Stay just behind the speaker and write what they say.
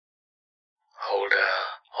holder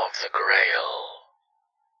of the Grail.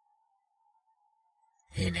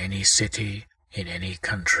 In any city, in any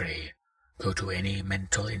country, go to any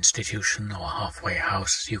mental institution or halfway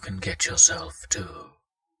house you can get yourself to.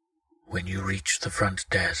 When you reach the front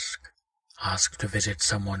desk, ask to visit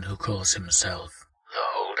someone who calls himself the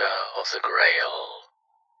holder of the Grail.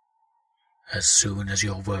 As soon as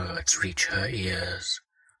your words reach her ears,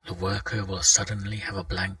 the worker will suddenly have a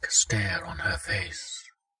blank stare on her face.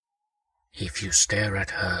 If you stare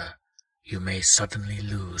at her, you may suddenly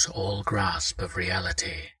lose all grasp of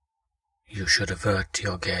reality. You should avert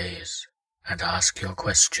your gaze and ask your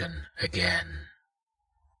question again.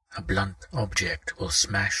 A blunt object will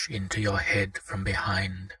smash into your head from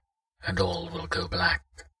behind, and all will go black.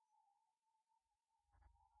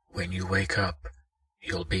 When you wake up,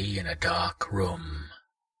 you'll be in a dark room.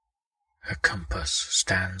 A compass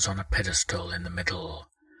stands on a pedestal in the middle,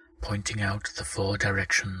 pointing out the 4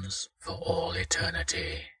 directions for all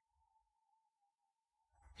eternity.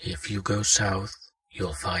 If you go south,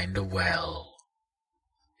 you'll find a well.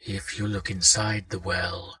 If you look inside the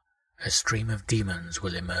well, a stream of demons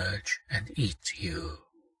will emerge and eat you.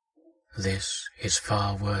 This is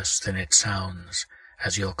far worse than it sounds,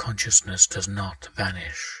 as your consciousness does not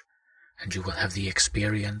vanish, and you will have the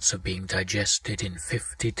experience of being digested in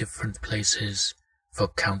 50 different places for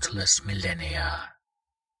countless millennia.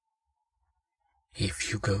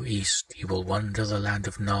 If you go east, you will wander the land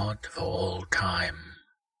of Nod for all time.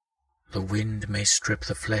 The wind may strip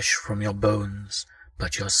the flesh from your bones,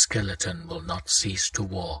 but your skeleton will not cease to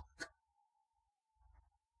walk.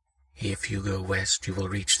 If you go west, you will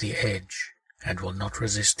reach the edge, and will not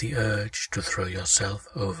resist the urge to throw yourself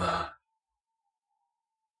over.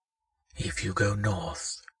 If you go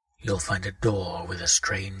north, you'll find a door with a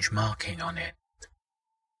strange marking on it.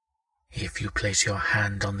 If you place your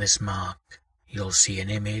hand on this mark, you'll see an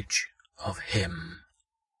image of him.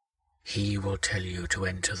 He will tell you to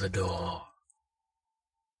enter the door.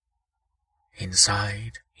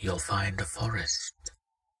 Inside, you'll find a forest.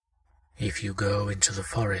 If you go into the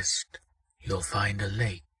forest, you'll find a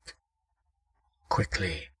lake.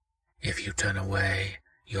 Quickly, if you turn away,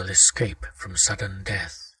 you'll escape from sudden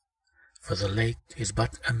death, for the lake is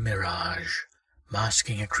but a mirage,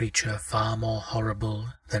 masking a creature far more horrible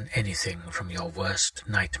than anything from your worst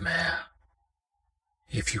nightmare.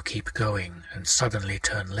 If you keep going and suddenly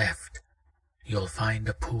turn left, you'll find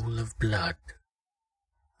a pool of blood.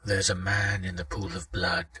 There's a man in the pool of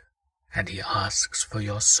blood, and he asks for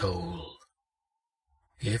your soul.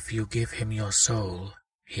 If you give him your soul,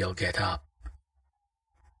 he'll get up.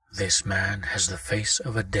 This man has the face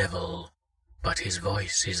of a devil, but his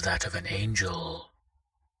voice is that of an angel.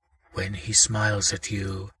 When he smiles at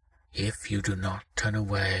you, if you do not turn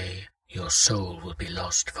away, your soul will be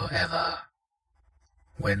lost forever.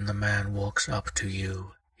 When the man walks up to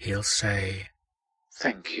you, he'll say,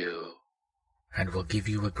 "Thank you," and will give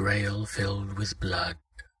you a grail filled with blood.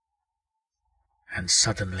 And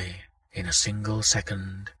suddenly, in a single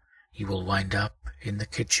second, you will wind up in the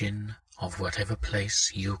kitchen of whatever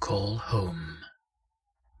place you call home.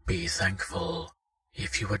 Be thankful.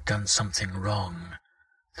 If you had done something wrong,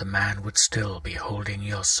 the man would still be holding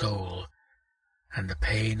your soul, and the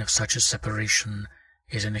pain of such a separation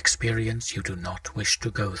is an experience you do not wish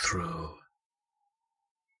to go through.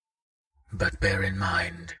 But bear in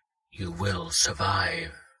mind, you will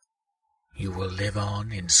survive. You will live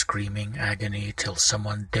on in screaming agony till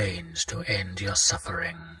someone deigns to end your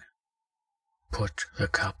suffering. Put the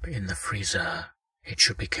cup in the freezer. It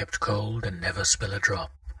should be kept cold and never spill a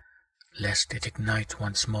drop, lest it ignite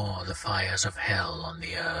once more the fires of hell on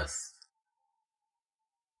the earth.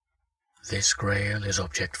 This Grail is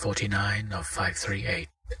Object 49 of 538.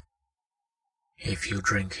 If you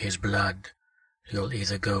drink his blood, you'll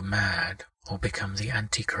either go mad or become the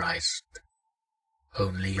Antichrist.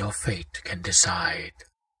 Only your fate can decide.